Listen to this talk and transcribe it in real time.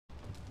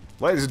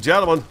Ladies and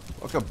gentlemen,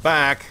 welcome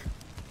back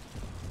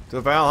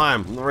to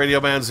Valheim. I'm the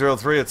Radio Man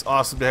 03. It's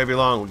awesome to have you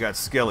along. We got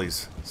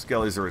skellies.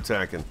 Skellies are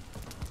attacking.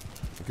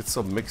 It gets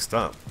so mixed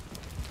up.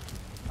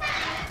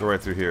 Go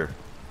right through here.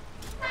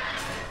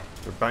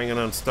 They're banging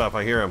on stuff.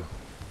 I hear them.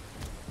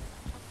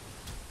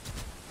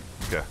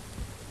 Okay.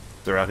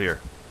 They're out here.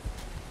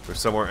 They're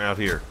somewhere out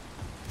here.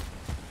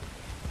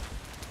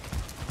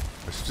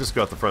 I should just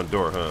go out the front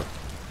door, huh?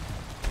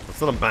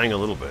 Let's let them bang a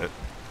little bit.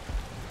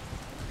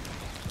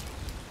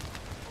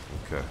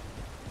 Okay.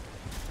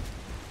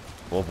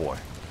 Oh boy.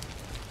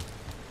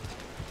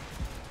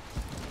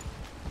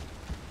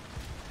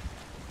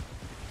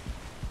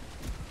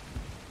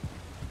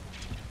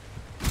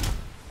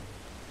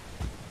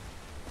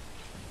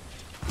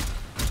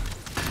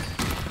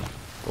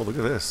 Oh, look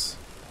at this.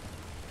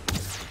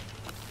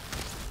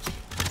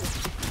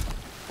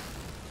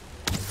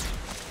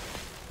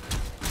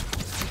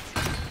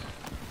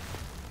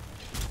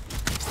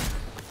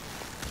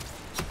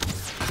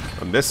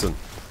 I'm missing.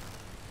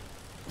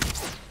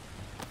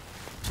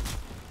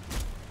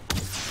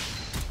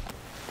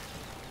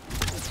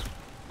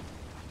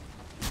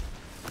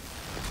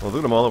 Well,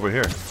 look at them all over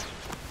here.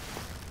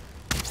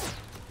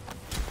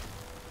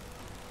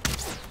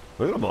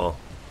 Look at them all.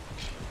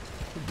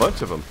 A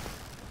bunch of them.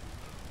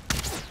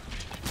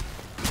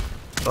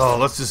 Oh,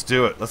 let's just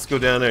do it. Let's go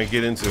down there and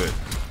get into it.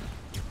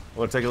 I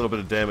want to take a little bit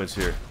of damage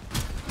here.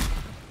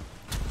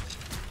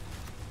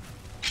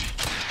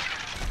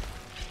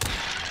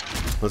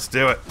 Let's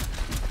do it.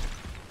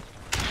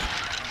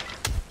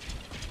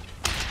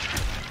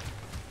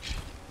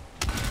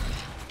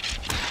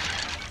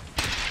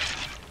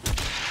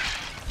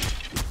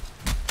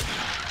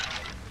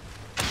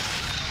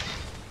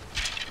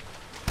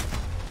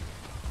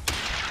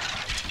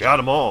 Got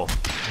them all.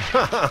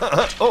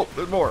 Oh,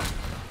 there's more.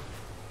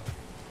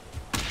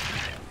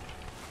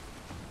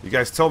 You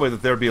guys told me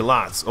that there'd be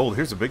lots. Oh,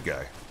 here's a big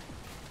guy.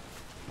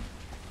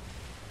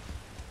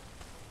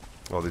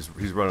 Oh,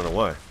 he's running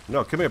away.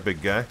 No, come here,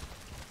 big guy.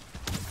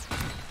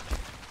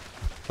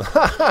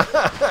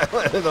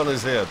 Landed on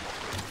his head.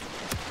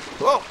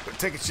 Whoa, they're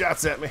taking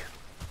shots at me.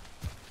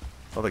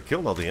 Oh, they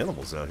killed all the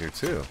animals out here,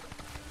 too.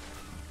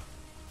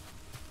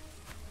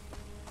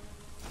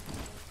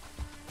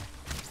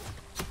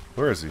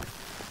 Where is he?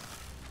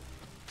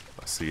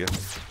 I see you.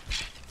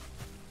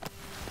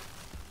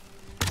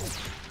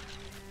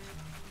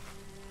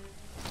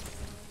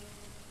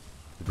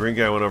 The green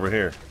guy went over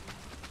here.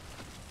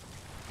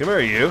 Come here,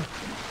 you.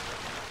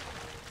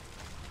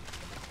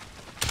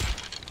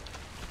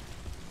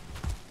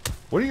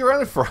 What are you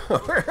running from?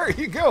 Where are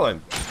you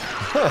going?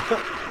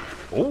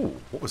 Oh,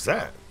 what was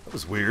that? That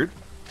was weird.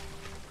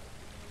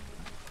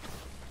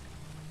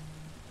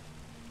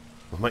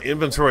 Well, my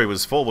inventory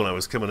was full when I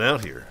was coming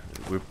out here.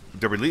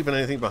 Did we leave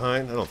anything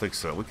behind? I don't think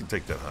so. We can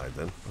take that hide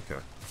then.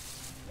 Okay.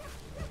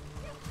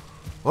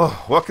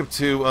 Oh, welcome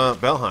to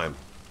Valheim.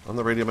 I'm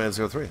the Radio Man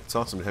 03. It's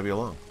awesome to have you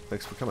along.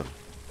 Thanks for coming.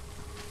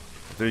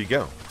 There you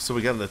go. So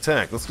we got an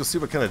attack. Let's go see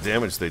what kind of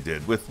damage they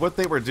did. With what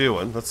they were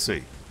doing, let's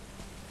see.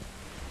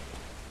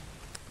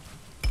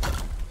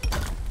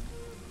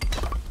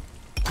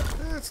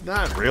 It's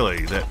not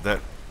really that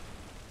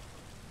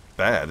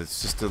bad.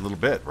 It's just a little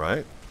bit,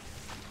 right?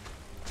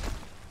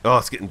 Oh,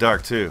 it's getting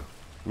dark too.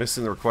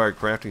 Missing the required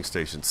crafting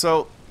station.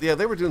 So, yeah,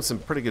 they were doing some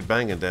pretty good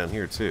banging down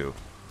here too.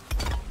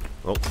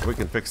 Well, we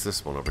can fix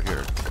this one over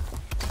here.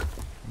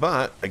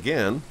 But,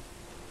 again,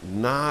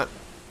 not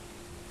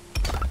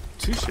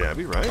too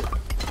shabby, right?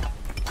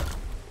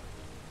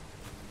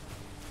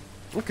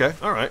 Okay,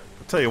 alright.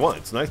 I'll tell you what,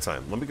 it's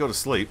nighttime. Let me go to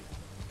sleep.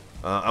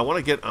 I want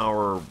to get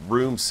our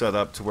room set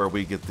up to where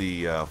we get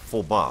the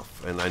full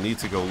buff. And I need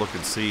to go look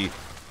and see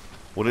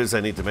what it is I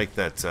need to make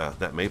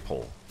that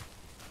maypole.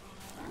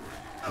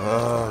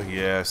 Oh,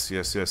 yes,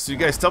 yes, yes. So you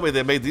guys tell me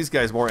they made these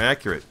guys more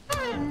accurate.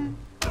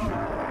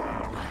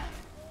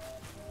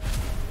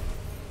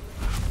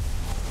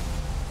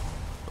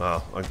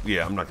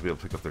 Yeah, I'm not going to be able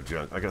to pick up their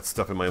junk. I got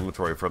stuff in my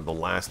inventory from the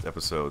last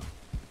episode.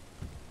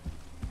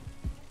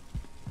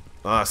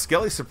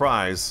 Skelly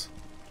surprise.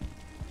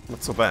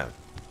 Not so bad.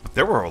 But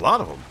there were a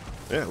lot of them.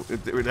 Yeah,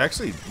 it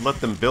actually let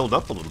them build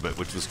up a little bit,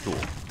 which was cool.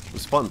 It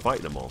was fun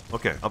fighting them all.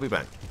 Okay, I'll be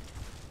back.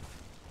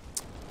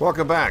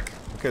 Welcome back.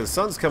 Okay, the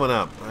sun's coming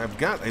up. I've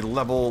got a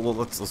level... Well,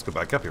 let's go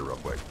back up here real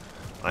quick.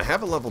 I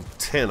have a level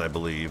 10, I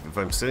believe. If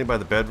I'm sitting by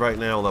the bed right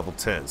now, level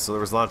 10. So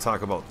there was a lot of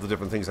talk about the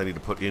different things I need to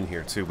put in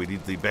here, too. We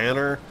need the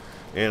banner,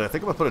 and I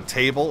think I'm going to put a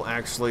table,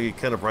 actually,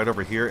 kind of right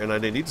over here. And I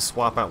need to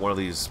swap out one of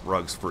these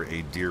rugs for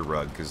a deer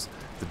rug, because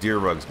the deer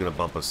rug's going to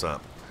bump us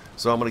up.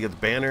 So I'm going to get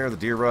the banner, the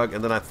deer rug,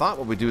 and then I thought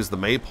what we do is the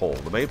maypole.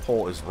 The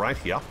maypole is right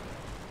here.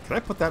 Can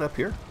I put that up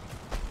here?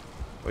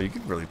 Well, you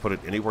can really put it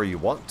anywhere you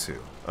want to.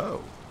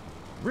 Oh,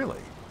 really?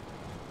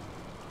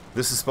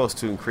 This is supposed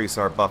to increase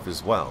our buff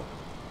as well.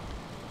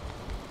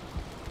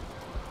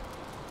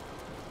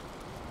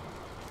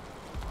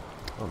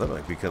 Oh, that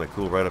might be kind of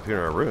cool right up here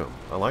in our room.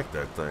 I like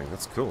that thing.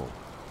 That's cool.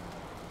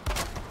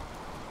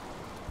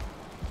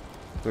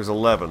 There's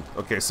 11.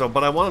 Okay, so,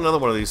 but I want another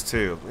one of these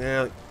too.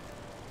 Yeah,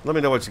 let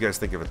me know what you guys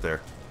think of it there.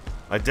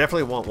 I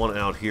definitely want one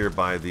out here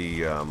by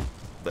the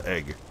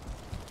egg.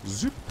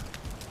 Zoop.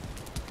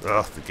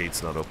 Ugh, the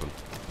gate's not open.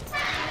 There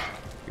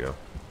you go.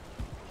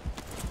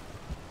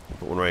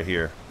 Put one right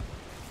here.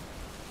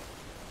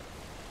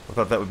 I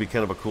thought that would be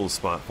kind of a cool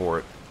spot for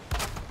it.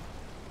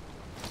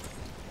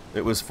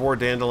 It was 4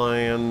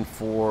 dandelion,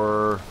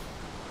 for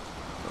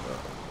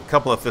a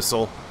couple of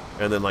thistle,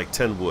 and then like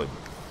 10 wood.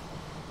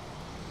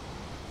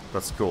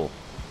 That's cool.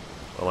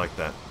 I like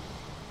that.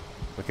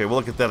 Okay, we'll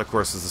look at that, of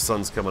course, as the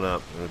sun's coming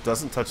up. And it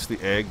doesn't touch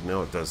the egg.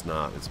 No, it does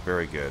not. It's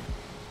very good.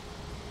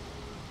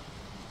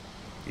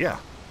 Yeah.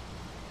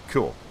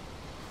 Cool.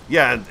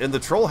 Yeah, and the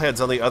troll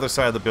heads on the other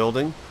side of the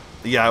building,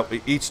 yeah,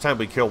 each time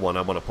we kill one,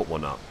 I want to put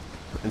one up.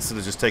 Instead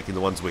of just taking the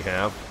ones we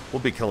have,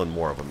 we'll be killing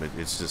more of them.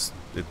 It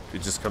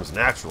just comes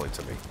naturally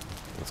to me.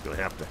 It's going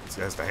to have to. It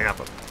has to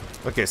happen.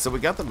 Okay, so we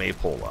got the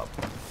maypole up.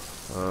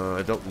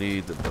 I don't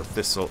need the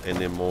thistle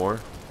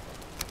anymore.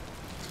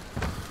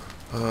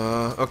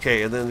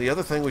 Okay, and then the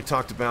other thing we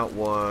talked about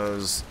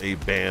was a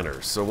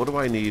banner. So what do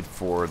I need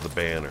for the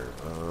banner?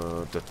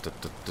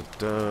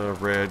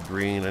 Red,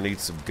 green. I need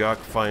some guck,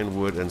 fine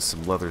wood, and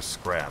some leather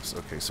scraps.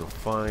 Okay, so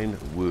fine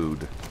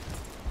wood.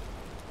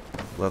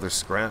 Leather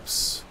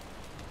scraps.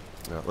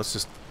 Let's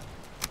just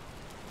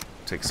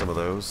take some of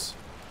those.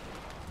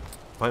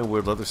 Fine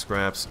wood, leather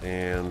scraps,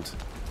 and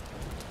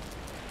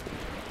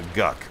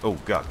guck. Oh,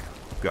 guck.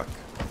 Guck.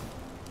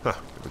 Huh,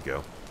 there we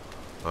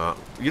go.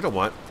 You know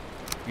what?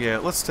 Yeah,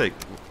 let's take...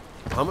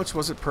 How much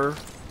was it per?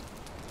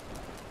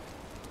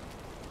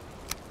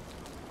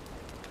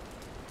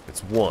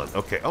 It's 1.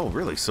 Okay. Oh,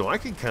 really? So I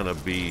could kind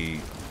of be...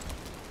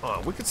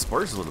 Oh, we could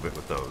splurge a little bit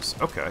with those.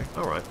 Okay.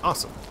 Alright.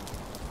 Awesome.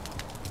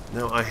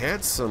 Now, I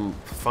had some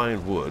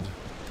fine wood.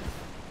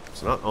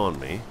 It's not on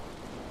me.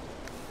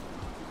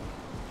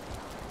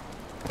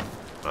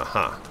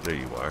 Aha. There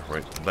you are.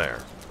 Right there.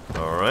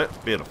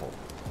 Alright. Beautiful.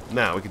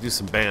 Now, we could do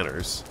some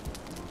banners.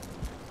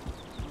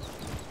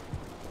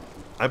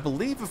 I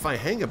believe if I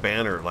hang a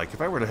banner, like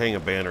if I were to hang a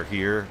banner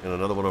here and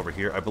another one over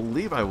here, I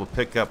believe I will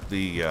pick up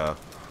the, I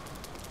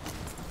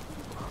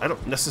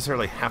don't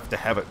necessarily have to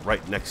have it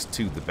right next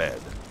to the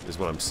bed, is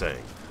what I'm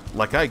saying.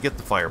 Like I get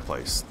the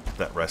fireplace,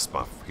 that rest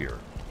buff here.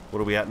 What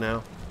are we at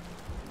now?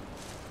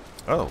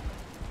 Oh.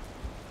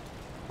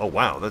 Oh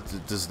wow,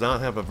 that does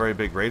not have a very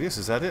big radius,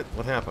 is that it?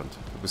 What happened?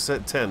 It was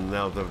set 10,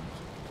 now the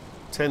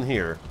 10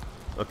 here.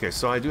 Okay,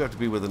 so I do have to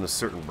be within a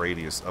certain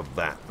radius of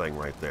that thing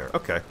right there.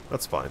 Okay,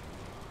 that's fine.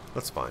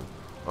 That's fine.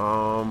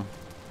 Oh,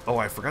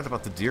 I forgot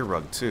about the deer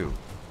rug too.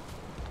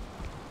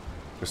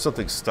 There's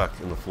something stuck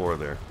in the floor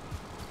there.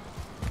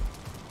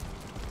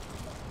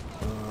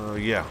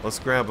 Yeah, let's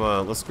grab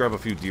a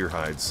few deer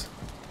hides.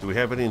 Do we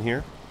have any in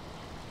here?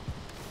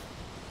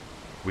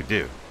 We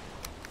do.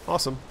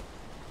 Awesome.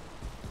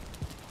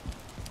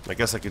 I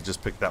guess I could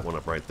just pick that one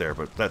up right there,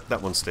 but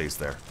that one stays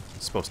there.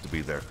 It's supposed to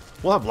be there.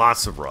 We'll have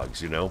lots of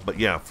rugs, you know, but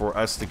yeah, for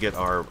us to get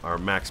our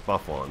max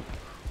buff on,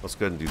 let's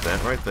go ahead and do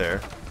that right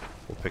there.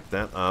 We'll pick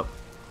that up,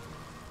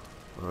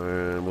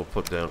 and we'll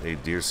put down a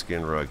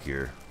deerskin rug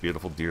here.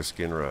 Beautiful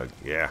deerskin rug.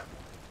 Yeah.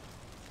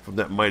 From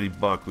that mighty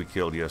buck we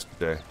killed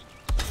yesterday.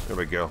 There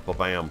we go.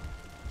 Ba-bam.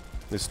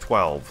 There's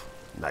 12.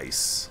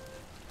 Nice.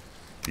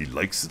 He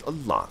likes it a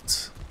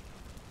lot.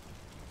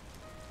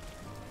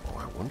 Oh,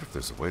 I wonder if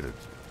there's a way to...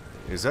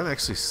 Is that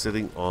actually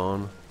sitting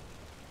on...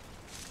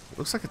 It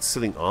looks like it's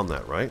sitting on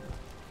that, right?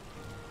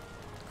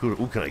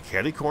 Ooh, can I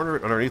catty corner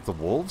it underneath the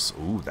wolves?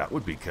 Ooh, that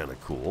would be kind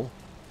of cool.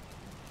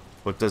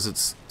 But does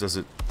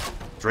it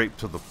drape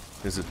to the...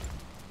 Is it...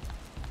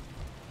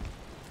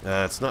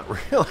 it's not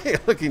really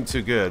looking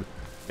too good.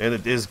 And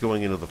it is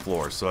going into the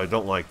floor, so I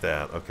don't like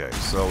that. Okay,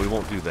 so we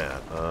won't do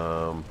that.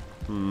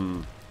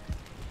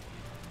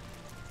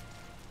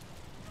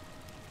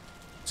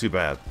 Too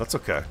bad. That's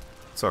okay.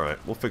 It's alright.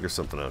 We'll figure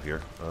something out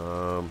here.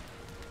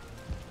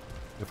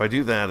 If I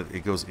do that,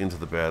 it goes into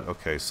the bed.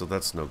 Okay, so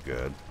that's no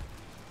good.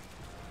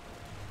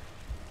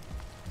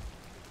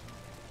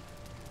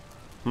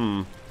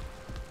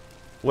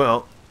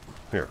 Well,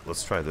 here,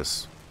 let's try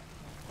this.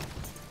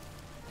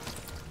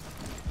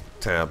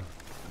 Tab.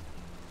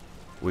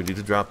 We need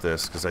to drop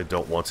this because I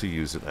don't want to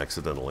use it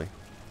accidentally.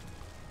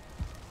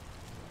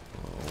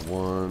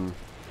 One.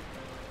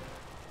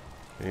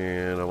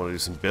 And I want to do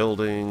some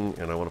building,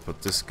 and I want to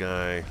put this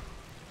guy.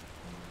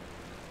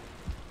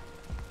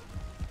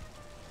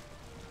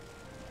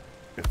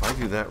 If I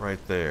do that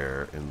right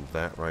there, and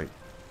that right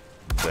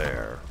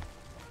there.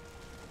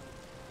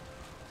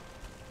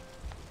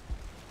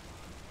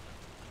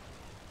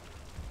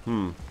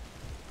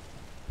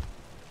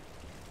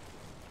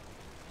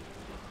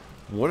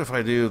 What if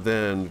I do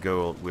then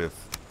go with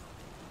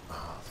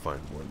fine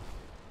wood?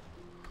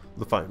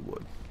 The fine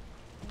wood.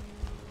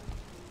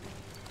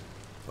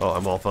 Oh,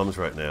 I'm all thumbs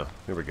right now.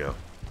 Here we go.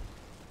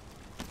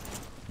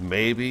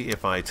 Maybe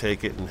if I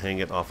take it and hang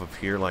it off of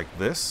here like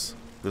this,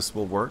 this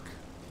will work.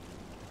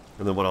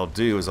 And then what I'll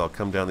do is I'll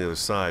come down the other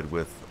side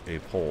with a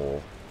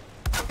pole.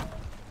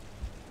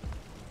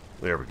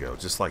 There we go,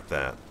 just like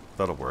that.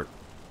 That'll work.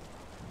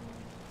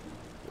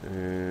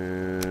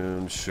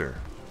 And sure.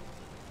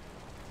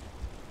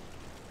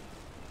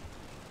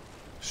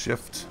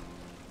 Shift.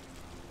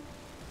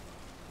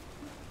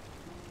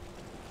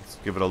 Let's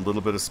give it a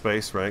little bit of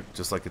space, right?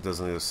 Just like it does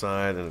on the other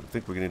side. And I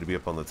think we need to be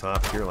up on the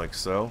top here, like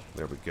so.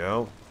 There we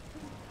go.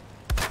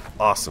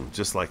 Awesome,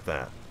 just like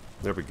that.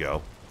 There we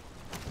go.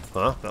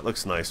 Huh? That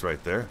looks nice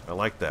right there. I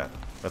like that.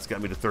 That's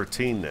got me to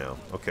 13 now.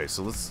 Okay,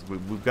 so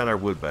we've got our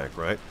wood back,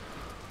 right?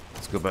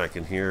 Let's go back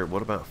in here.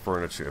 What about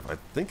furniture? I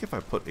think if I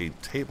put a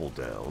table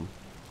down,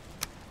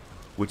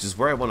 which is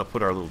where I want to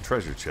put our little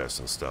treasure chests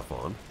and stuff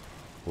on,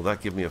 will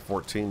that give me a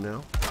 14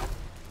 now?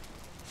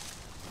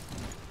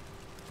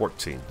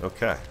 14.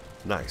 Okay,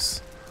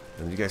 nice.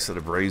 And you guys said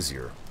a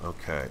brazier.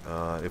 Okay,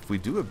 if we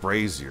do a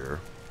brazier,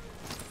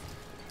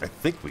 I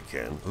think we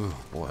can. Ooh,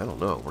 boy, I don't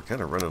know. We're kind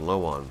of running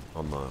low on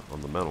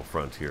the metal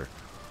front here.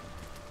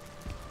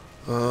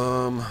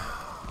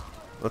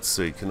 Let's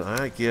see. Can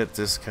I get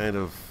this kind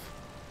of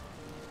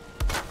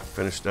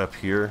finished up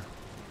here?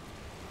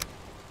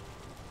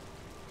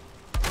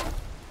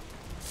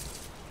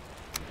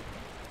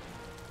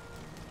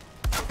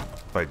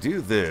 If I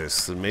do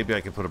this, then maybe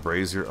I can put a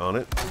brazier on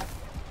it.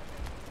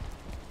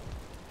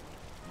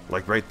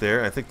 Like right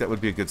there. I think that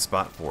would be a good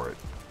spot for it.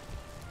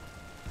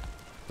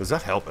 Does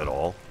that help at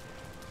all?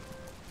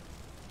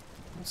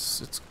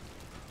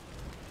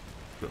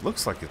 It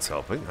looks like it's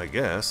helping, I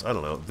guess. I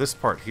don't know. This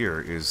part here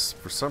is,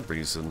 for some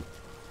reason,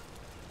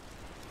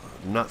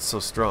 not so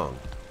strong.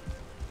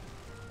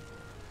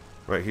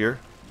 Right here.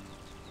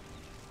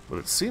 But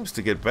it seems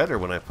to get better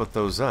when I put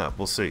those up.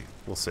 We'll see.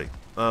 We'll see.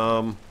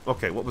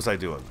 Okay, what was I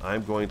doing?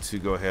 I'm going to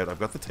go ahead. I've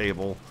got the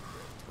table.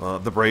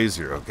 The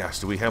brazier. Oh, gosh,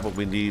 do we have what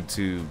we need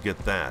to get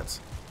that?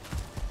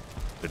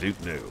 I do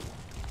know.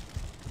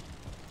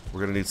 We're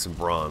going to need some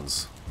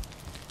bronze.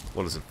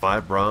 What is it?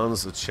 5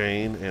 bronze, a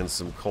chain, and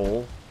some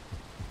coal.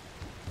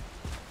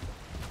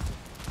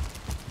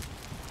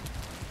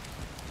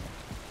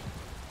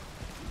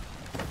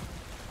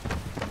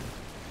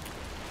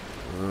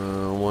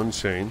 One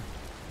chain.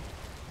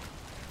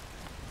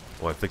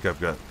 Oh, I think I've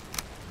got...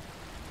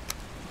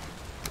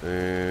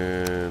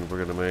 And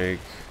we're going to make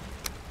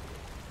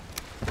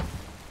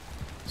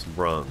some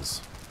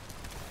bronze.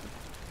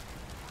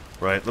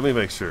 Right, let me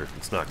make sure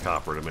it's not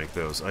copper to make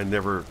those. I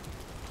never...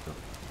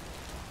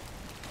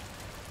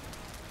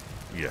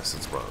 Yes,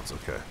 it's bronze,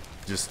 okay.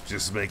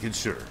 Just making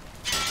sure.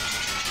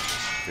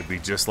 It'd be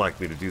just like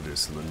me to do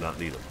this and then not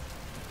need them.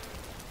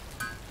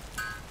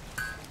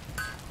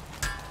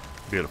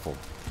 Beautiful.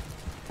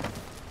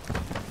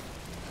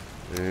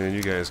 And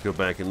you guys go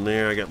back in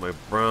there. I got my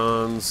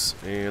bronze,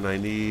 and I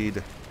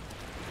need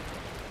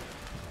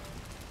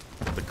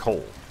the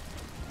coal.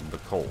 The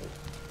coal.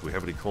 Do we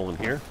have any coal in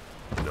here?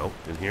 No.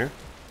 In here?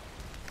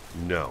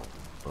 No.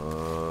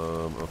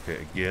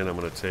 Okay, again, I'm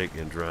going to take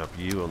and drop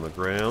you on the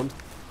ground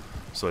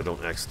so I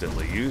don't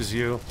accidentally use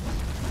you.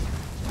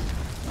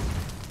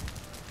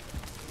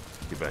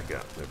 Get back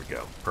out. There we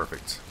go.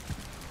 Perfect.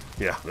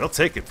 Yeah, they'll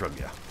take it from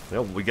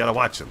you. We got to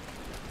watch them.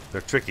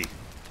 They're tricky.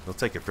 They'll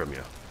take it from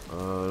you.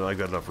 I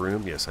got enough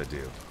room? Yes, I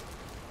do.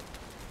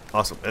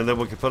 Awesome. And then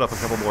we can put up a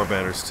couple more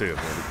banners, too.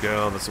 There we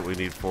go. That's what we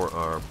need for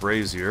our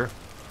brazier.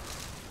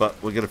 But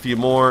we'll get a few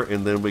more,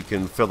 and then we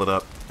can fill it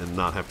up and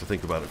not have to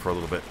think about it for a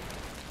little bit.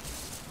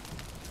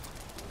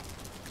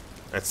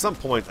 At some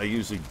point, I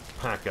usually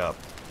pack up.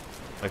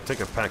 I take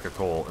a pack of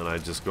coal, and I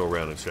just go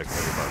around and check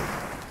everybody.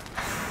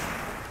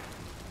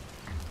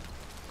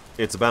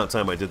 It's about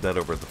time I did that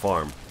over at the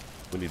farm.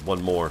 We need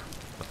one more.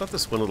 I thought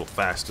this went a little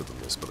faster than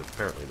this, but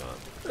apparently not.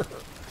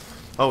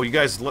 Oh, you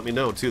guys let me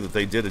know, too, that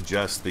they did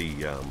adjust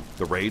the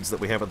raids that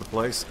we have at the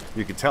place.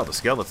 You can tell the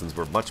skeletons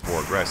were much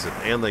more aggressive,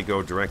 and they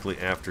go directly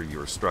after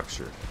your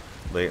structure.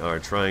 They are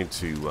trying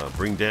to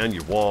bring down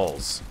your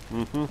walls.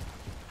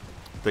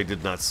 They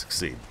did not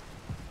succeed.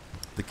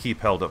 The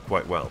keep held up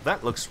quite well.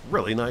 That looks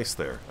really nice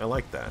there. I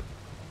like that.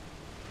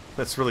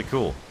 That's really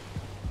cool.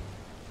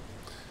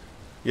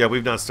 Yeah,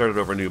 we've not started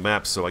over new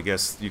maps, so I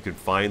guess you can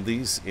find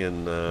these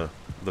in the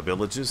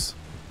villages.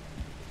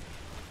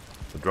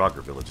 The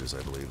Draugr villages,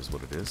 I believe, is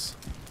what it is.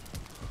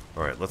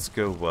 All right, let's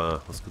go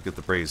get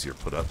the brazier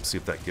put up and see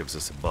if that gives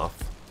us a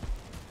buff.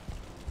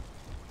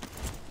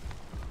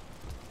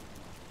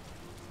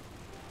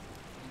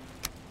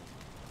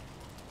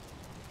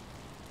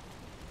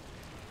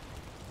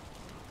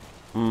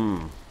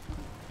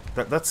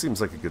 That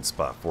seems like a good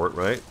spot for it,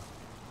 right?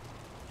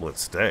 Let's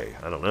stay.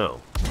 I don't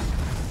know.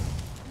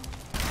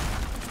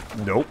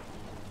 Nope.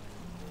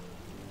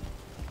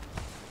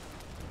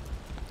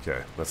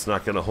 Okay, that's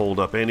not going to hold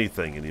up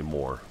anything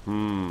anymore.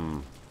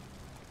 Ooh,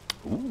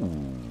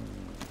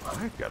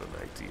 I've got an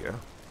idea.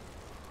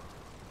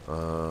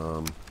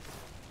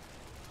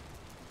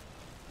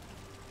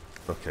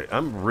 Okay,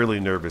 I'm really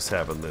nervous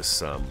having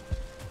this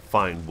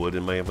fine wood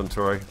in my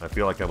inventory. I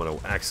feel like I'm going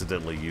to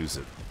accidentally use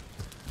it.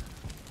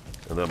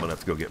 And then I'm going to have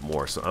to go get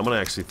more. So I'm going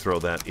to actually throw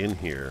that in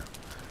here.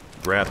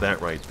 Grab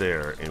that right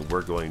there, and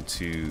we're going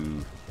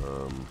to...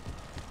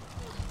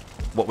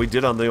 what we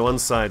did on the one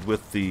side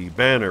with the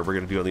banner, we're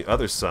going to do on the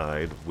other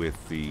side with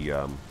the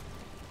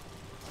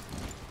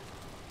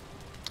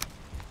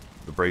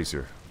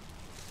brazier.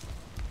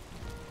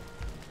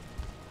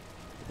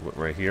 Went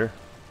right here.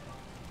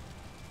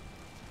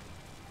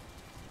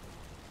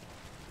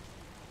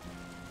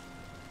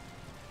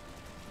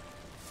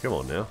 Come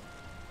on now.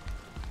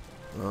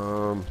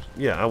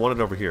 Yeah, I want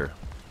it over here.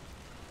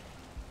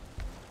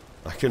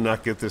 I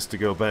cannot get this to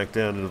go back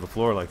down into the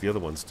floor like the other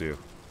ones do.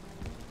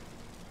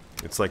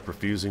 It's like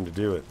refusing to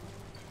do it.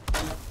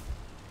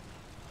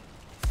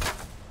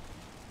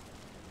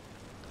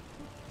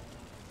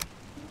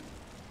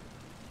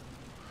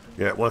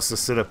 Yeah, it wants to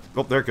sit up.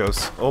 Oh, there it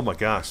goes. Oh my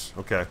gosh.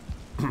 Okay.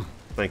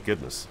 Thank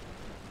goodness.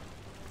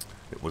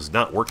 It was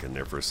not working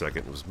there for a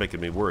second. It was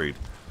making me worried.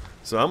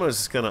 So I'm going to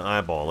just kind of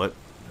eyeball it.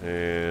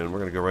 And we're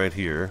going to go right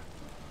here.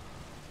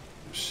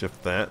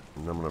 Shift that.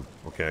 And I'm going to...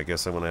 Okay, I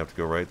guess I'm going to have to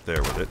go right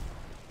there with it.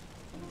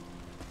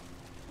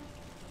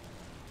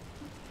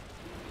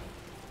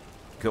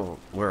 Go on.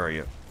 Where are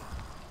you?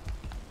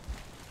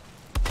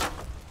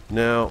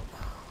 Now,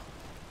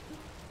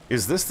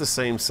 is this the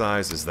same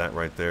size as that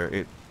right there?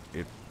 It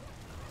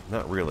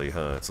not really,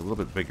 huh? It's a little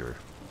bit bigger.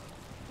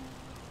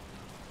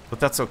 But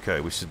that's okay.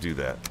 We should do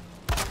that.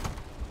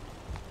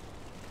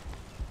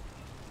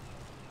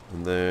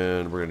 And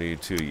then we're going to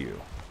need 2 of you.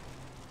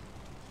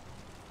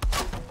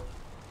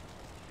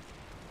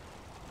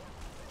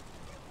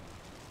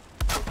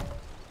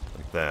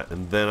 Like that.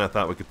 And then I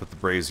thought we could put the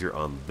brazier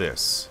on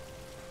this.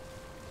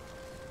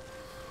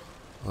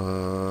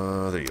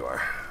 There you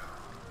are.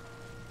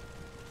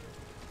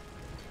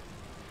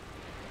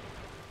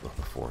 Oh,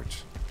 the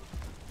forge.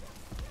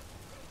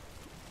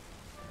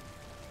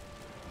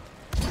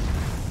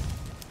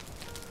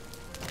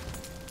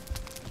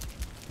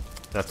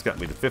 That's got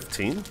me to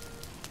 15.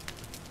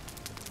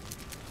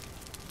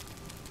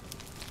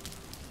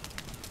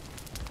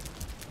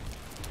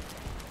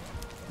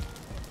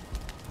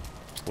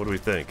 What do we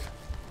think?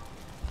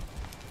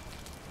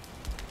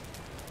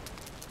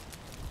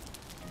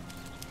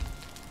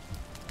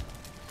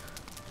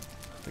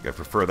 I think I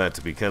prefer that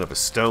to be kind of a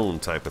stone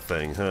type of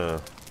thing, huh?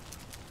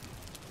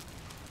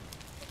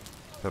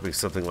 Probably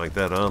something like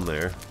that on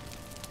there.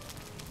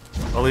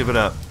 I'll leave it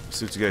up.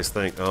 See what you guys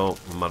think. Oh,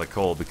 I'm out of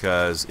coal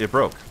because it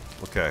broke.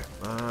 Okay.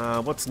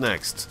 What's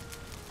next?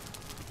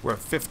 We're at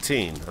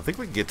 15. I think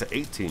we can get to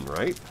 18,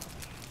 right?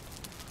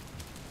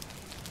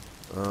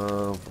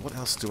 What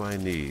else do I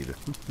need?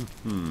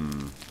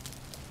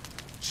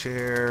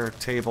 Chair,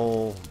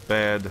 table,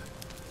 bed,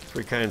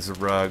 3 kinds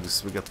of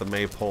rugs. We got the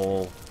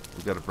maypole.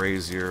 We got a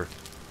brazier.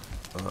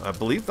 I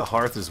believe the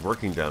hearth is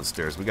working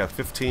downstairs. We got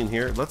 15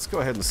 here. Let's go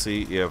ahead and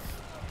see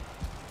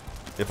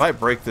if I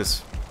break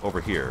this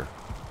over here,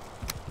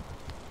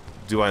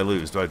 do I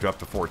lose? Do I drop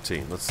to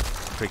 14? Let's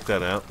take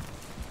that out.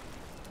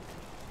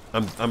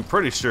 I'm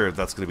pretty sure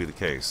that's going to be the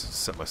case.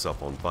 Set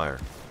myself on fire.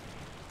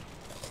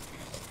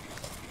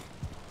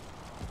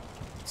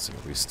 Let's see,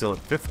 are we still at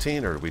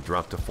 15 or do we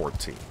drop to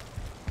 14?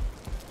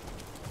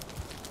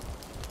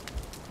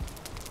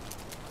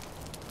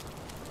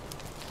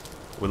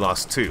 We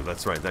lost 2.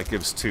 That's right. That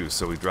gives 2,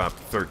 so we dropped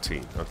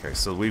 13. Okay,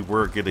 so we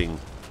were getting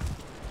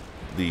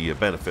the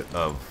benefit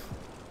of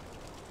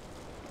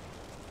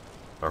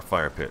our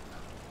fire pit.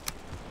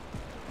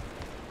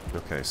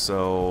 Okay,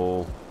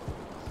 so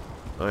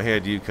I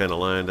had you kind of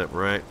lined up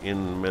right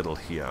in the middle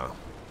here.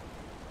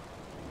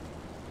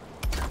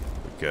 There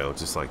we go,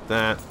 just like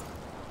that.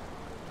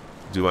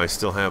 Do I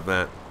still have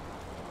that?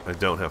 I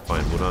don't have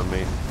fine wood on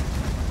me.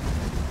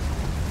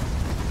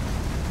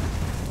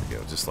 There we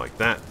go, just like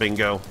that.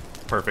 Bingo.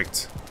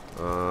 Perfect.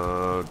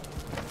 I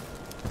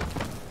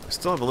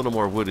still have a little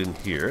more wood in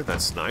here.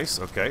 That's nice.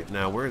 Okay,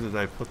 now where did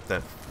I put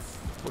that?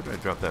 Where did I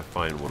drop that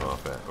fine wood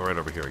off at? Oh, right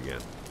over here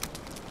again.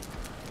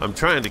 I'm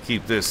trying to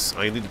keep this.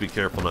 I need to be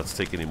careful not to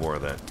take any more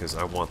of that because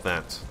I want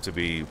that to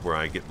be where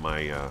I get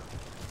my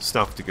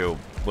stuff to go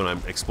when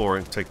I'm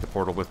exploring. Take the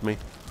portal with me.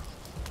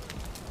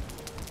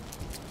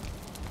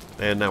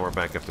 And now we're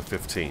back up to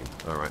 15.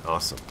 All right,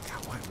 awesome.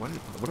 God,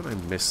 what am I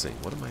missing?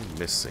 What am I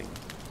missing?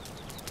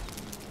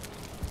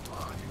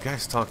 Oh, you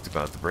guys talked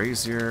about the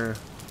brazier.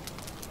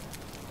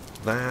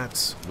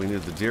 That. We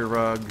need the deer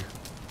rug.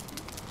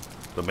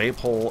 The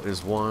maypole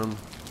is 1.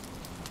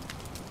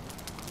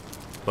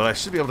 But I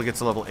should be able to get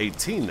to level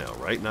 18 now,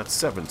 right? Not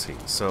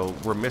 17. So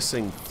we're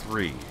missing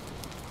 3.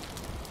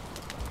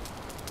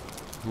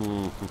 Let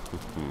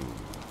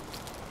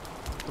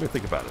me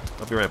think about it.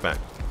 I'll be right back.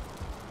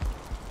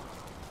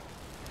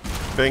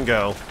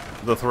 Bingo.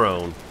 The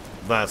throne.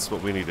 That's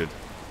what we needed.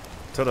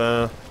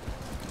 Ta-da.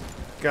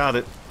 Got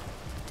it.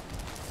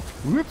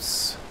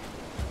 Whoops.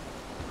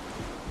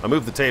 I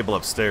moved the table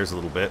upstairs a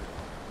little bit.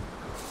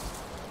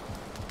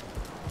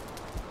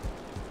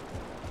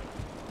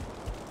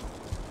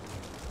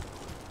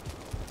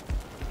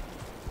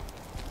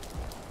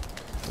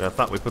 I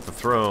thought we put the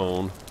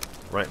throne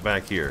right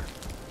back here.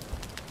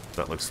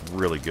 That looks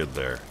really good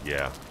there.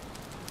 Yeah.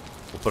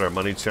 We'll put our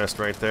money chest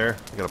right there.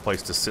 We got a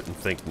place to sit and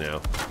think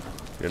now.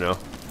 You know?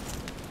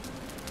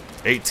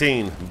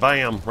 18.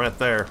 Bam! Right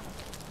there.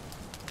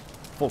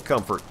 Full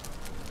comfort.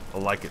 I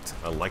like it.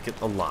 I like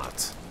it a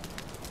lot.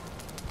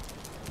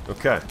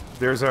 Okay.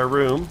 There's our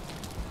room.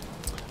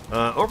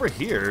 Over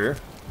here,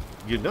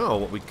 you know,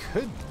 what we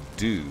could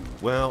do?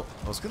 Well,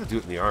 I was going to do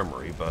it in the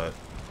armory, but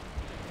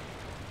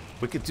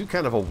we could do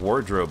kind of a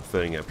wardrobe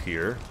thing up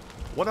here.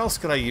 What else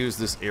could I use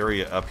this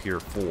area up here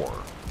for?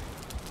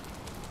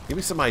 Give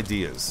me some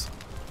ideas.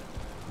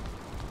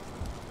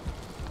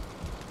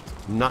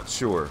 Not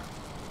sure.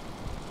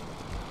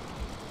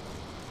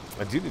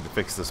 I do need to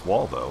fix this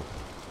wall, though.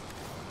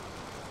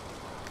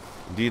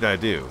 Indeed I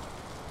do.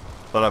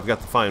 But I've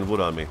got the fine wood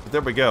on me. But there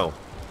we go.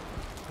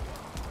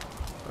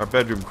 Our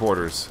bedroom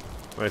quarters.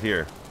 Right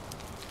here.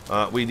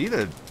 We need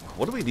a...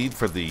 What do we need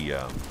for the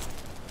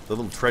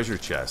little treasure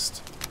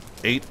chest?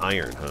 8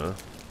 iron, huh?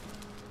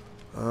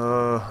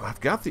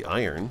 I've got the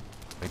iron.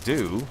 I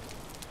do.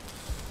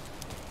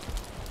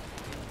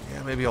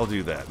 Yeah, maybe I'll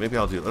do that. Maybe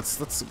I'll do...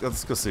 Let's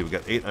go see. We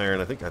got 8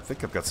 iron. I think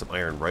I've got some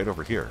iron right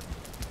over here.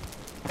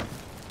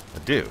 I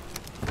do.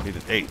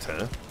 Needed 8,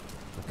 huh?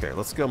 Okay,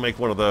 let's go make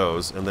one of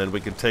those, and then we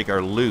can take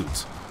our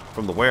loot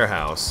from the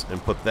warehouse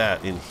and put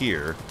that in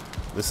here.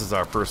 This is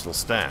our personal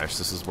stash.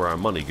 This is where our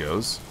money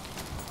goes.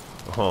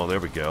 Oh, there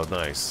we go.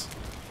 Nice.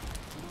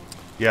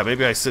 Yeah,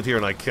 maybe I sit here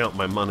and I count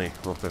my money.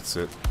 Oh, that's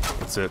it.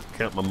 That's it.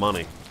 Count my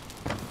money.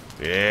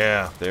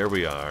 Yeah, there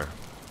we are.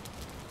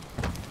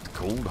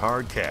 Cold,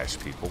 hard cash,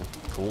 people.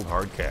 Cold,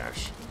 hard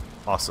cash.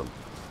 Awesome.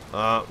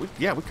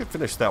 Yeah, we could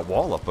finish that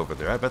wall up over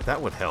there. I bet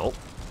that would help.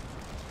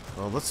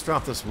 Well, let's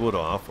drop this wood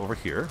off over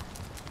here.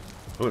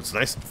 Oh, it's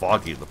nice and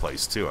foggy in the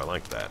place, too. I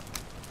like that.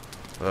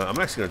 I'm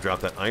actually going to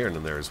drop that iron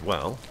in there as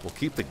well. We'll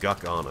keep the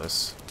guck on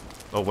us.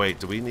 Oh, wait.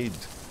 Do we need...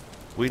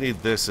 We need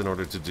this in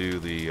order to do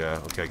the...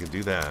 okay, I can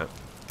do that.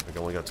 I've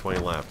only got 20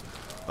 left.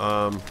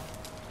 I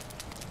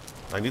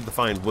need to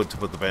find wood to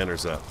put the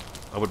banners up.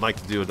 I would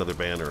like to do another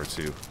banner or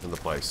two in the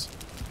place.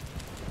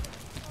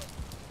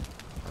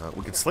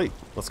 We can sleep.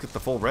 Let's get the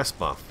full rest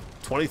buff.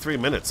 23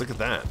 minutes. Look at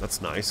that.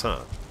 That's nice,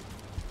 huh?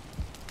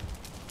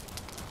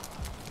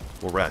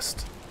 We'll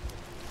rest.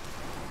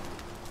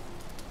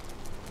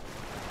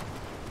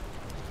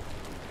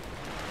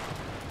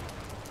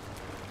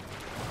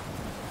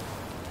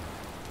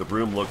 The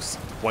room looks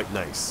quite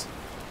nice.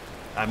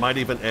 I might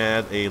even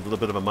add a little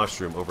bit of a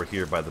mushroom over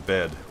here by the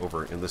bed,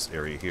 over in this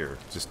area here,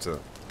 just to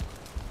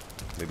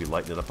maybe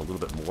lighten it up a little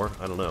bit more.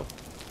 I don't know.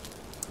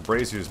 The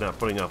brazier's not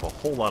putting off a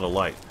whole lot of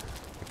light.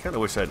 I kind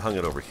of wish I'd hung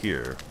it over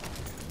here,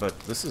 but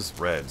this is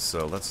red,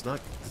 so it's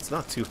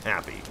not too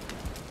happy.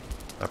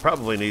 I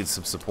probably need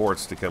some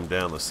supports to come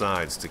down the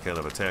sides to kind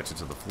of attach it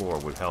to the floor.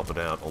 Would help it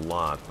out a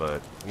lot,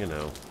 but, you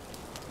know,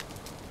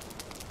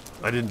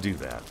 I didn't do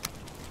that.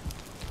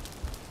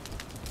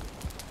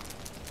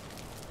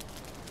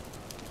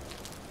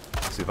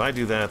 See, if I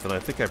do that, then I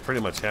think I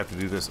pretty much have to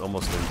do this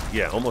almost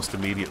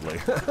immediately.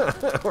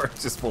 Or it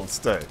just won't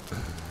stay.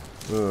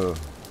 Gonna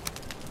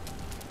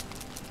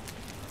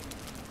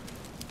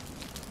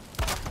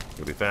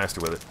be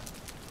faster with it.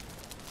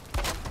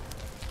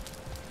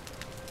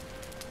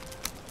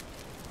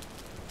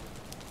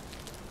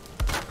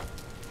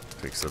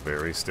 Takes a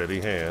very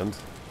steady hand.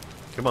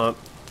 Come on.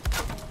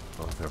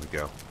 Oh, there we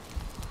go.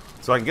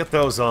 So I can get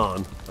those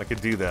on. I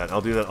could do that.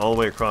 I'll do that all the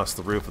way across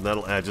the roof, and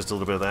that'll add just a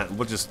little bit of that. And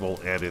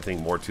won't add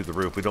anything more to the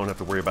roof. We don't have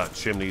to worry about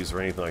chimneys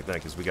or anything like that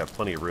because we got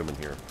plenty of room in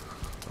here,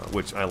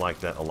 which I like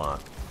that a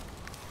lot.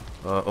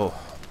 Oh,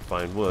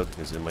 fine wood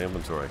is in my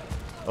inventory.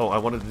 Oh, I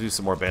wanted to do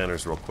some more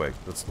banners real quick.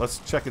 Let's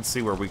check and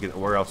see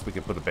where else we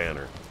can put a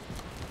banner.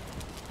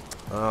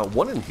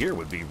 One in here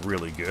would be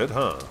really good,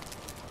 huh?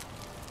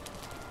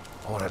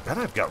 Oh, and I bet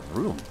I've got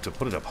room to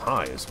put it up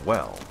high as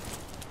well.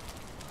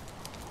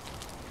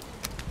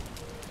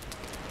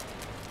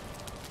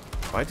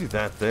 If I do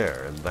that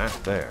there and that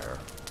there,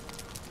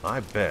 I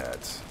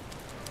bet...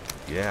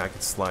 Yeah, I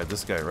could slide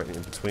this guy right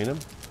in between him.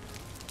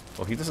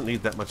 Oh, he doesn't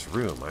need that much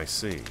room, I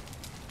see.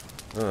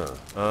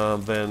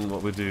 Then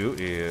what we do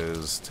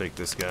is take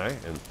this guy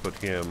and put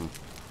him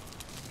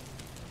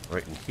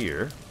right in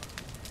here.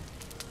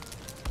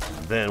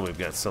 And then we've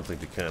got something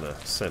to kind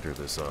of center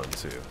this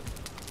onto.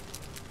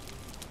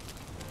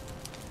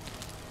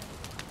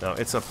 Now,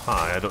 it's up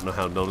high. I don't know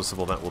how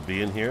noticeable that will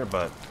be in here,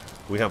 but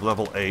we have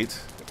level 8.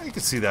 You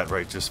can see that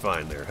right just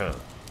fine there, huh?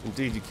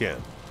 Indeed you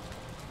can.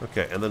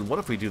 Okay, and then what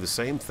if we do the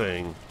same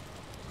thing?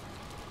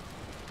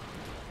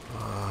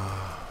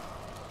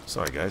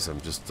 Sorry, guys, I'm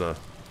just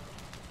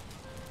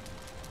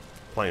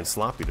playing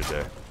sloppy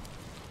today.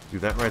 Do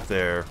that right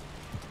there.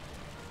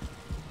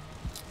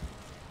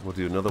 We'll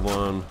do another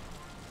one.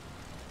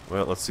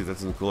 Well, let's see. That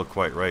doesn't look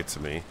quite right to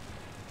me.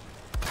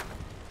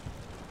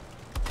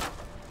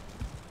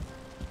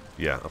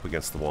 Yeah, up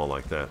against the wall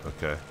like that.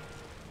 Okay.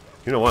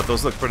 You know what?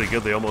 Those look pretty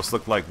good. They almost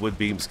look like wood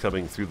beams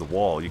coming through the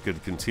wall. You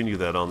could continue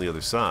that on the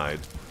other side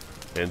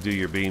and do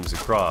your beams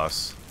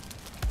across,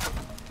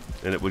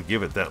 and it would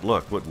give it that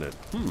look, wouldn't it?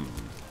 Look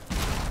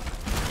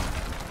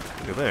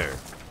at there.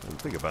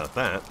 Didn't think about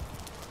that.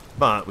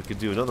 But we could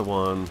do another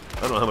one.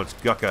 I don't know how much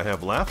guck I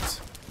have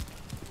left.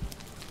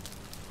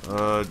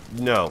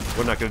 No,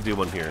 we're not going to do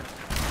one here.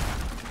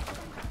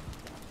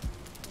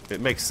 It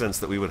makes sense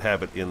that we would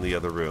have it in the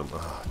other room.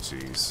 Oh,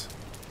 jeez.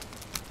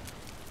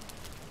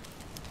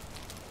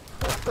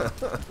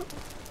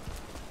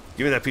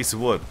 Give me that piece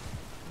of wood.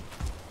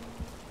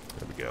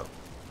 go.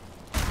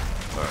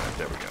 Alright,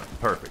 there we go.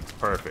 Perfect,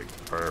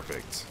 perfect,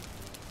 perfect.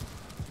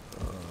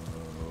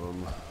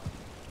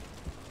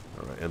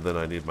 Alright, and then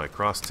I need my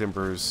cross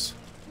timbers.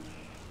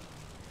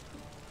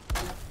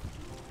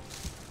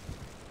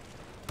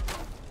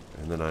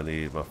 And then I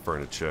need my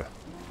furniture.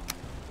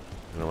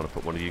 And I want to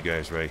put one of you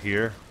guys right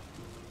here.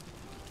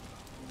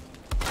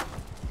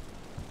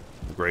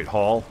 The Great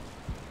Hall.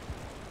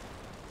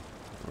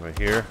 Right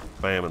here.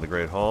 Bam, in the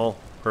Great Hall.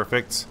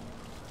 Perfect.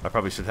 I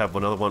probably should have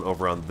another one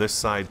over on this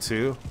side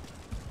too.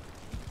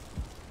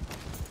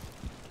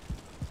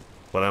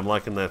 But I'm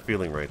liking that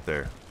feeling right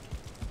there.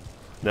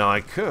 Now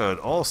I could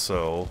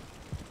also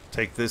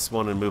take this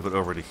one and move it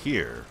over to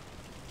here.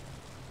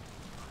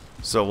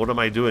 So what am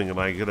I doing? Am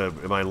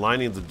I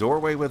lining the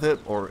doorway with it,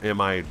 or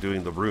am I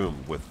doing the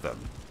room with them?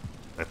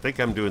 I think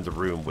I'm doing the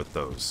room with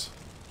those.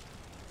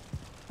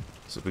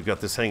 So we've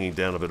got this hanging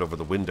down a bit over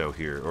the window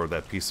here, or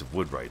that piece of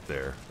wood right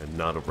there, and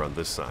not over on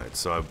this side.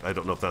 So I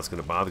don't know if that's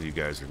going to bother you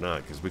guys or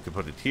not, because we could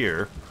put it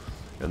here,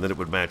 and then it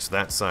would match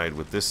that side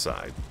with this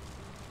side.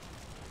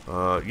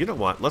 You know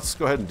what? Let's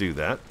go ahead and do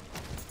that.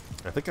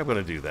 I think I'm going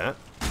to do that.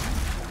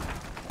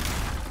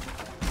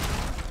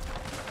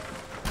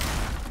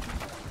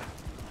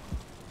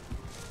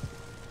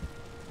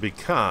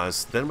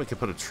 Because then we can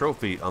put a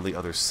trophy on the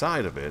other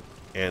side of it,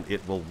 and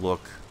it will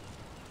look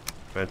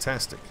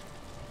fantastic.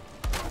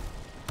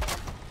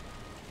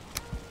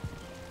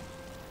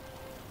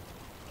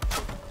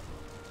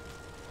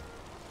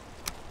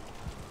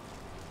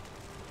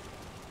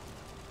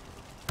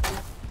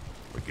 There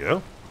we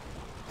go.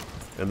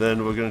 And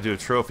then we're going to do a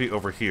trophy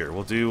over here.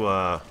 We'll do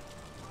a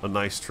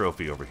nice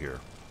trophy over here.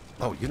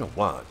 Oh, you know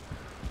what?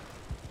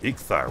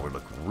 Ichthar would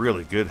look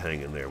really good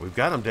hanging there. We've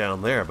got him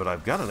down there, but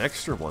I've got an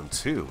extra one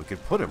too. We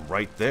could put him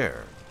right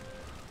there.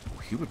 Oh,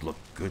 he would look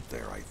good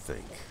there, I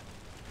think.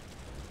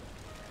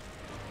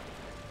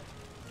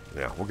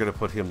 Yeah, we're gonna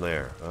put him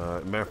there.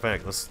 Matter of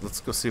fact,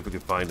 let's go see if we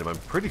can find him. I'm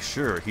pretty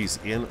sure he's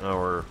in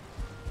our.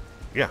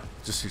 Yeah,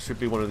 he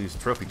should be one of these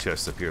trophy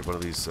chests up here. One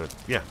of these.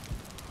 Yeah.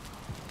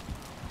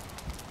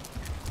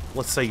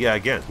 Let's say yeah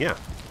again. Yeah,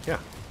 yeah.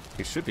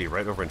 He should be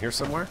right over in here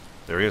somewhere.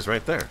 There he is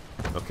right there.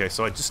 Okay,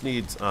 so I just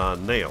need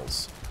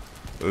nails.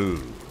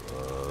 Ooh.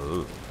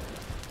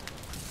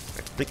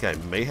 I think I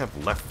may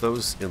have left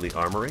those in the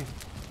armory.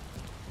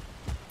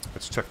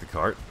 Let's check the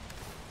cart.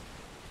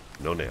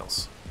 No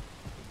nails.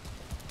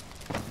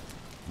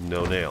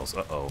 No nails.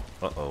 Uh-oh.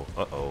 Uh-oh.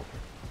 Uh-oh.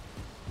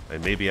 I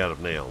may be out of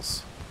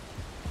nails.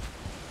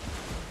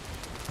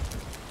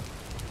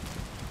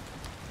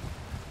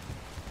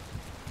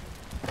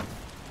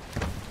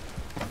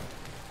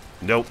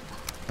 Nope.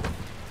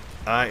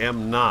 I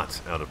am not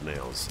out of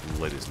nails,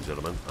 ladies and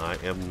gentlemen. I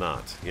am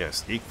not.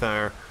 Yes,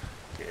 Ichthar,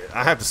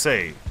 I have to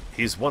say,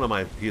 he is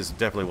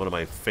definitely one of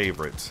my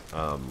favorite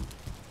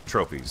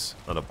trophies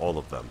out of all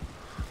of them.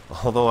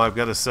 Although I've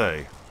got to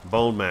say,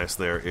 Bone Mass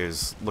there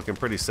is looking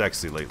pretty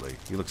sexy lately.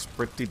 He looks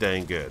pretty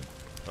dang good.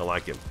 I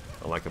like him.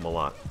 I like him a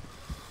lot.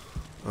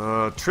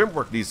 Trim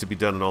work needs to be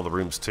done in all the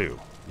rooms too.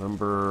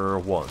 Number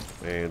 1.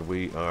 And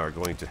we are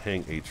going to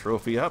hang a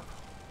trophy up.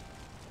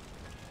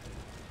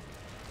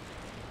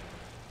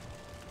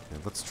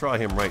 And let's try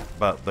him right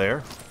about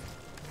there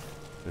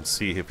and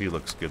see if he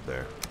looks good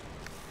there.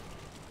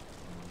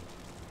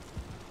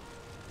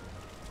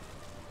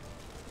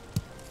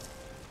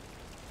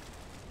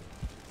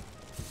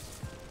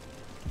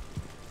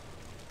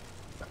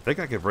 I think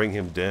I could bring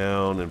him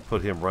down and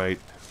put him right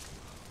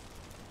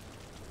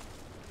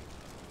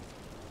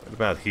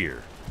about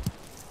here.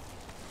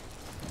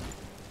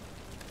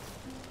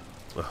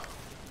 Ugh.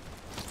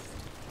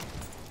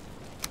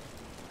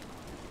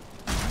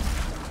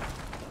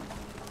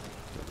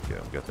 Okay,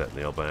 I've got that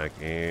nail back,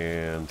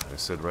 and I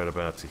said right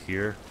about to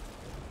here.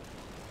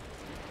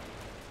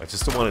 I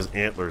just don't want his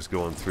antlers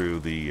going through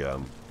the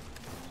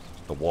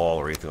wall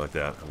or anything like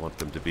that. I want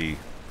them to be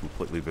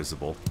completely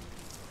visible.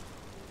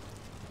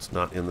 It's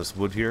not in this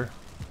wood here.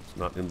 It's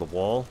not in the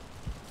wall.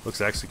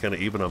 Looks actually kind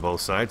of even on both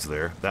sides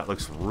there. That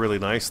looks really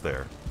nice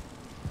there.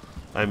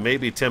 I may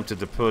be tempted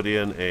to put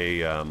in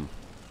a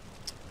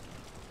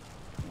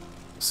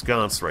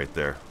sconce right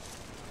there.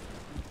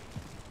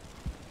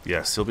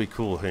 Yes, he'll be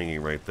cool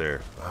hanging right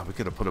there. Oh, we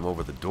could have put him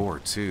over the door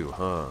too,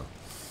 huh?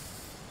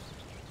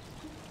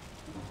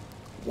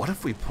 What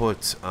if we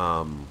put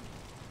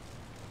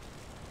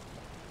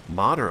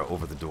Madara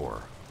over the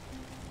door?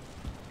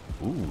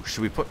 Ooh,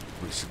 should we put...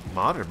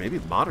 Madara, maybe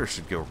Madara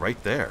should go right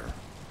there.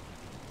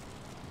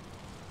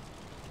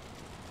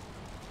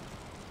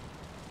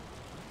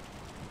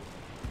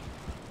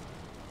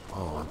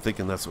 Oh, I'm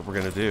thinking that's what we're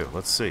going to do.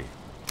 Let's see.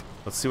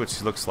 Let's see what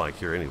she looks like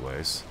here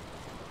anyways.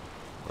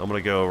 I'm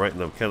going to go right in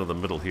the kind of the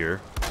middle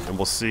here, and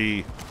we'll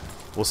see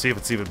if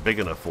it's even big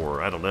enough for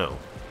her. I don't know.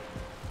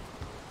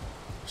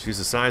 She's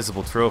a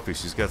sizable trophy.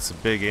 She's got some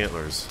big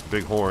antlers,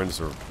 big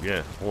horns, or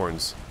yeah,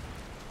 horns.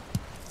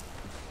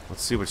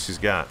 Let's see what she's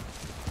got.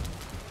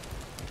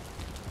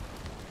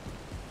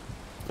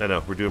 I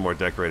know, we're doing more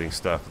decorating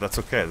stuff, but that's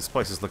okay. This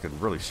place is looking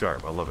really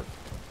sharp. I love it.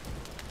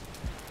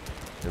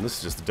 And this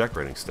is just the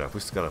decorating stuff. We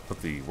just gotta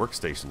put the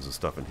workstations and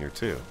stuff in here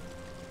too.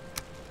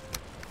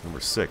 Number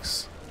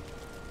 6.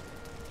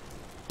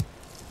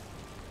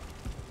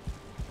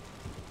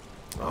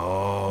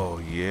 Oh,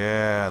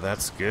 yeah,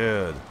 that's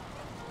good.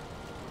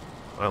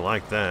 I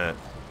like that.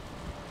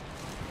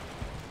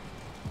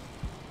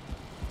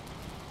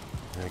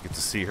 I get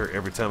to see her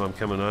every time I'm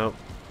coming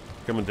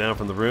down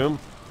from the room.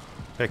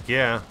 Heck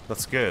yeah,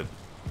 that's good.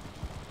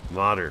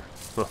 Modder.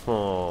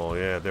 Oh,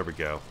 yeah, there we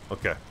go.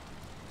 Okay.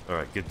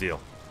 Alright, good deal.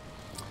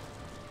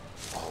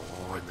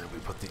 Oh, and then we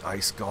put the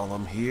ice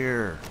golem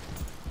here.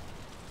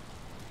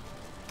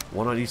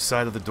 One on each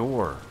side of the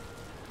door.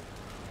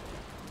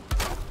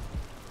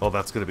 Oh,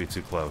 that's going to be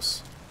too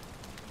close.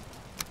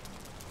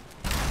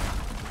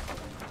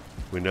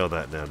 We know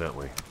that now, don't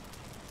we?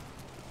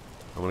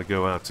 I'm going to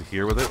go out to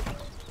here with it.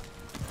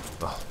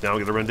 Oh, now I'm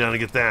going to run down and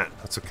get that.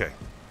 That's okay.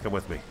 Come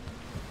with me.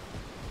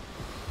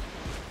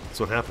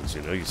 That's what happens,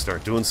 you know. You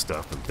start doing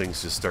stuff and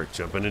things just start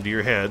jumping into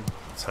your head.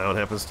 That's how it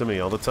happens to me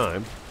all the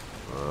time.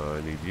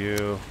 I need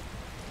you.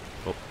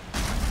 Oh.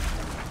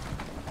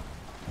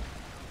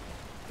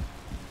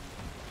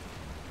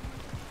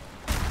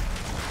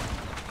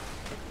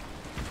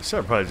 I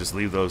should probably just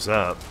leave those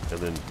up and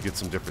then get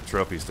some different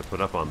trophies to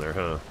put up on there,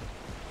 huh?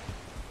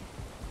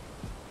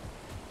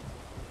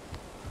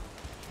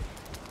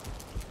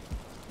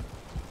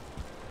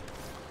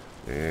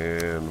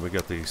 And we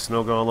got the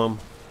snow golem.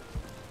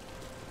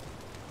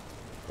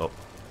 Oh.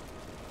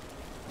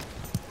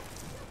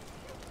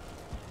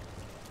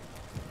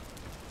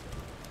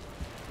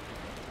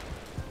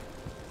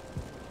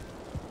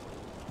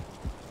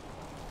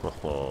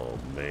 Oh,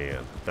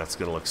 man. That's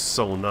going to look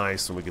so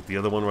nice when we get the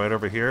other one right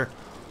over here.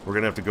 We're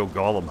going to have to go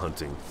golem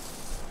hunting.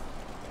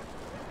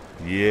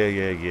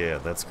 Yeah.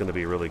 That's going to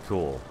be really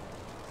cool.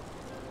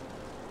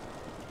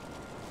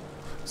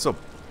 So,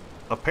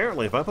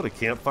 apparently, if I put a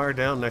campfire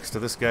down next to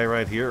this guy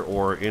right here,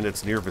 or in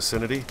its near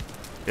vicinity,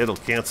 it'll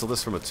cancel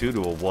this from a 2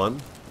 to a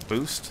 1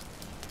 boost.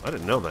 I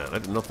didn't know that. I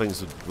didn't know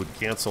things would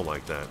cancel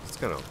like that. It's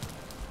kind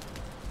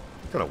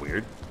of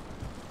weird.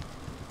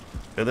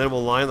 And then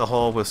we'll line the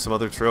hall with some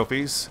other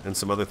trophies and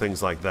some other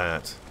things like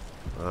that.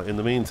 In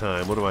the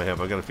meantime, what do I have?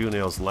 I got a few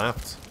nails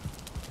left.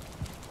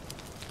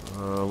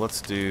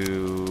 Let's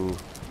do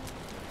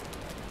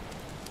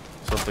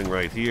something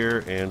right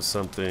here and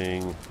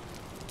something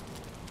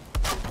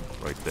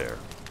right there.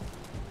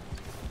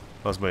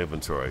 How's my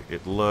inventory?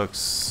 It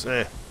looks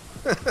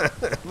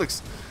it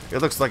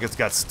looks like it's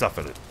got stuff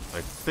in it.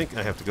 I think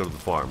I have to go to the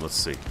farm. Let's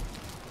see.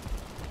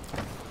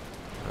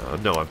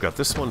 No, I've got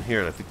this one here,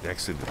 and I think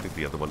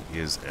the other one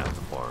is at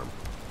the farm.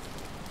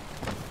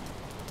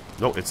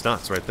 No, it's not.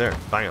 It's right there.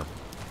 Bam.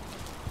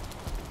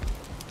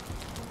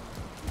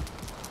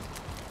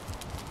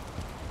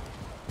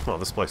 Oh,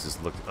 this place is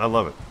I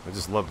love it. I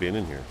just love being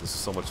in here. This is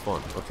so much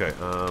fun. Okay,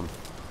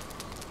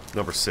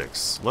 number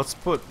 6. Let's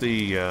put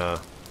the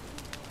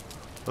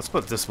let's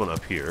put this one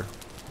up here.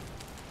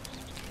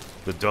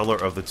 The duller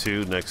of the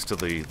two next to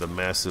the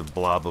massive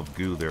blob of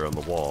goo there on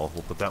the wall.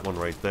 We'll put that one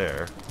right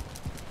there.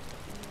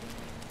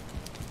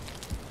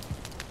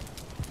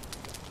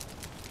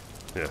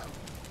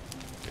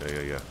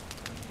 Yeah.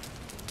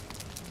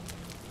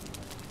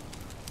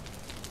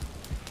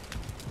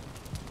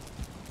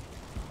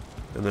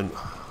 And then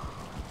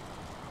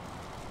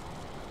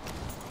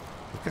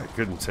we've got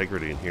good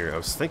integrity in here. I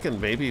was thinking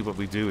maybe what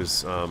we do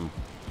is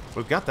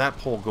we've got that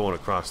pole going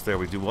across there.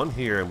 We do one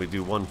here and we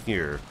do one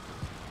here.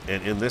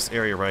 And in this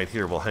area right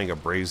here, we'll hang a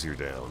brazier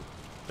down.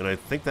 And I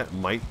think that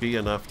might be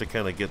enough to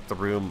kind of get the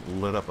room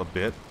lit up a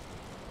bit.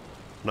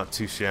 Not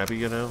too shabby,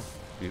 you know?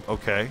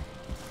 Okay.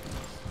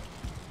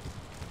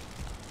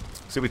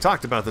 See, we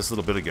talked about this a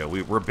little bit ago.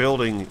 We're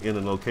building in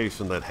a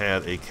location that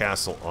had a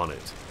castle on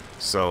it.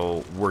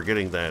 So we're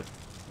getting that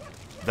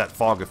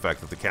fog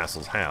effect that the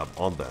castles have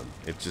on them.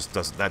 It just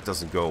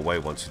doesn't go away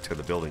once you tear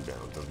the building down.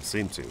 It doesn't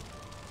seem to.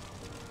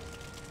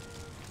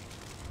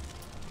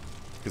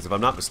 Because if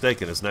I'm not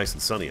mistaken, it's nice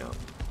and sunny out.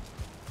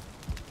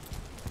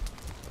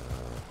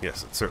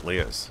 Yes, it certainly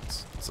is.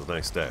 It's a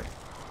nice day.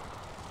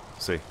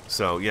 See?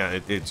 So, yeah,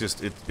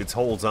 it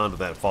holds on to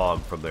that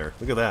fog from there.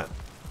 Look at that.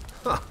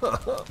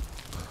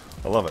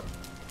 I love it.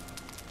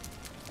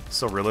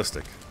 So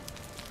realistic.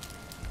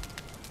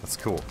 That's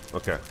cool.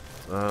 Okay.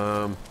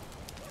 Got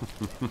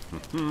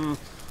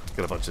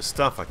a bunch of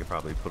stuff I could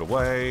probably put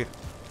away.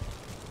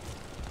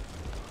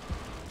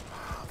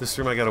 This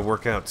room I got to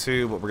work out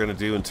too, what we're going to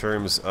do in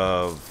terms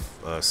of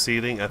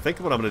seating. I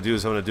think what I'm going to do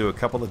is I'm going to do a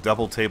couple of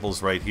double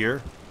tables right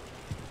here.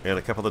 And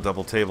a couple of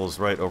double tables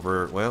right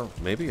over, well,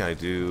 maybe I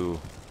do...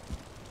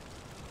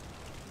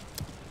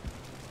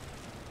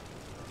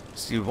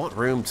 So you want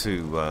room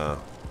to...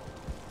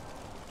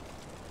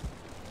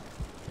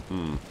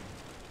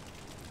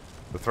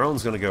 The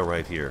throne's going to go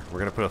right here. We're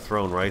going to put a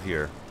throne right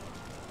here.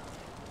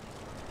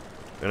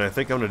 And I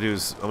think I'm going to do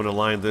is I'm going to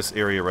line this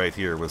area right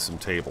here with some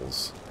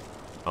tables.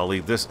 I'll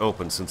leave this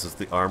open since it's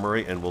the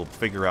armory, and we'll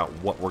figure out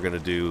what we're going to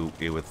do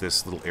with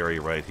this little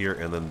area right here,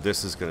 and then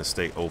this is going to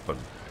stay open.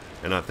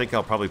 And I think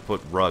I'll probably put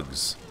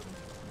rugs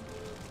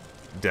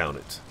down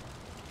it.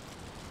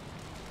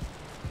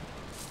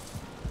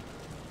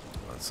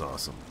 That's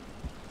awesome.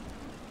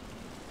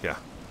 Yeah.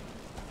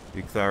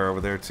 Big fire over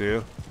there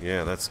too.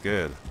 Yeah, that's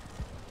good.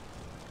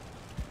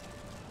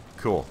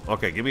 Cool.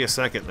 Okay, give me a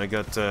second. I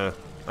got a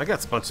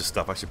bunch of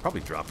stuff. I should probably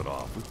drop it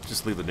off. We'll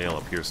just leave the nail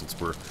up here since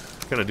we're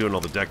kind of doing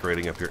all the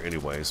decorating up here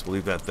anyways. We'll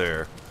leave that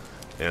there.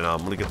 And I'm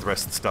going to get the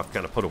rest of the stuff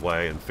kind of put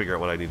away and figure out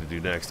what I need to do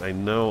next. I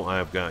know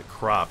I've got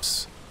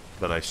crops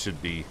that I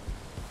should be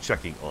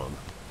checking on.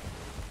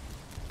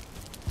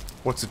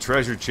 What's a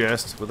treasure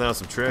chest without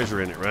some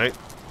treasure in it, right?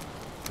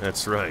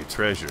 That's right,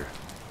 treasure.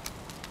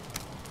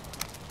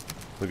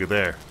 Look at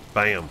there.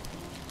 Bam.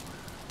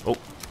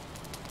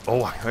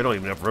 Oh, I don't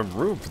even have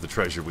room for the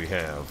treasure we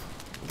have.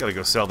 We gotta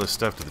go sell this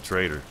stuff to the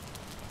trader.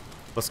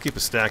 Let's keep a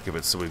stack of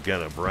it so we've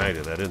got a variety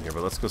of that in here,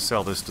 but let's go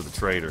sell this to the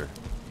trader.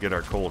 Get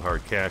our cold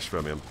hard cash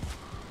from him.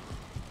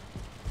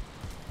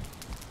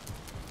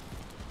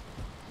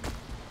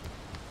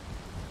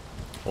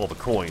 All the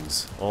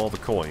coins. All the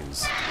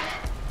coins.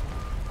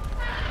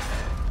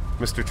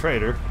 Mr.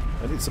 Trader,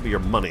 I need some of your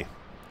money.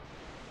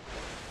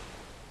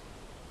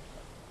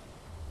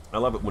 I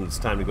love it when it's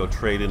time to go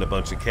trade in a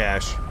bunch of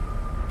cash.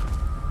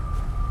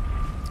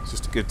 It's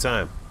just a good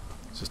time.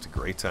 It's just a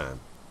great time.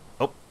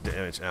 Oh,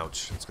 damage.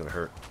 Ouch. It's going to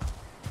hurt.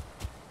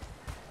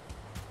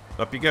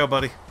 Up you go,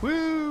 buddy.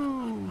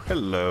 Woo!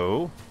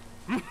 Hello.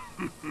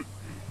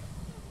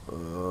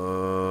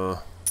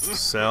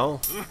 Sell.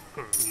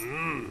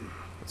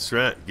 That's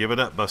right. Give it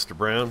up, Buster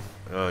Brown.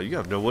 You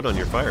have no wood on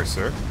your fire,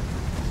 sir.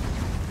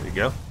 There you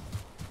go.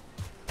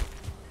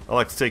 I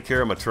like to take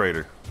care of my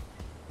trader.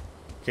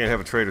 Can't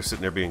have a trader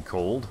sitting there being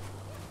cold.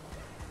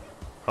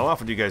 How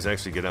often do you guys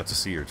actually get out to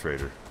see your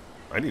trader?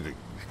 I need to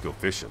go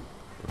fishing.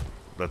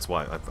 That's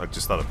why I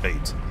just thought of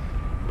bait.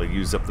 I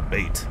used up the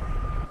bait.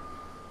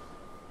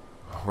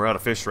 We're out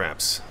of fish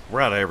wraps.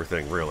 We're out of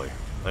everything, really.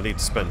 I need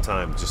to spend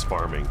time just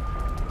farming.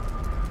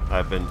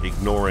 I've been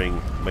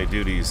ignoring my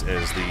duties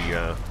as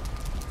the,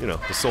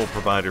 the sole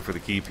provider for the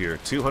keep here.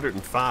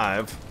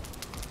 205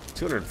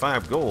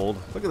 gold.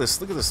 Look at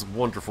this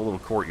wonderful little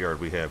courtyard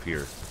we have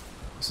here.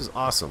 This is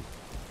awesome.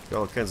 Got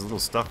all kinds of little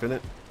stuff in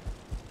it.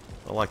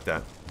 I like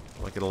that.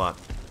 I like it a lot.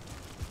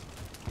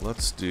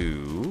 Let's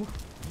do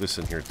this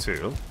in here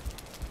too.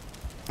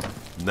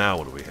 Now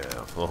what do we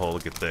have? Oh,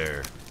 look at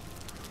there.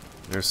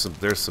 There's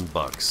some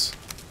bucks.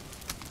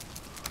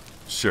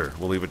 Sure,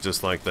 we'll leave it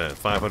just like that.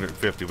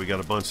 550. We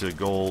got a bunch of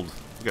gold.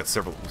 We got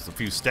a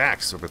few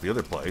stacks over at the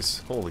other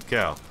place. Holy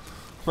cow.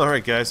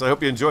 Alright guys, I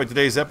hope you enjoyed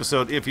today's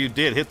episode. If you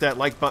did, hit that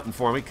like button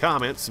for me,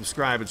 comment,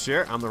 subscribe, and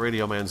share. I'm the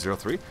Radio Man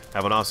 03.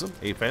 Have an awesome,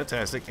 a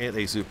fantastic, and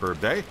a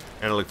superb day,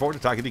 and I look forward to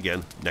talking to you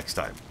again next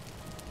time.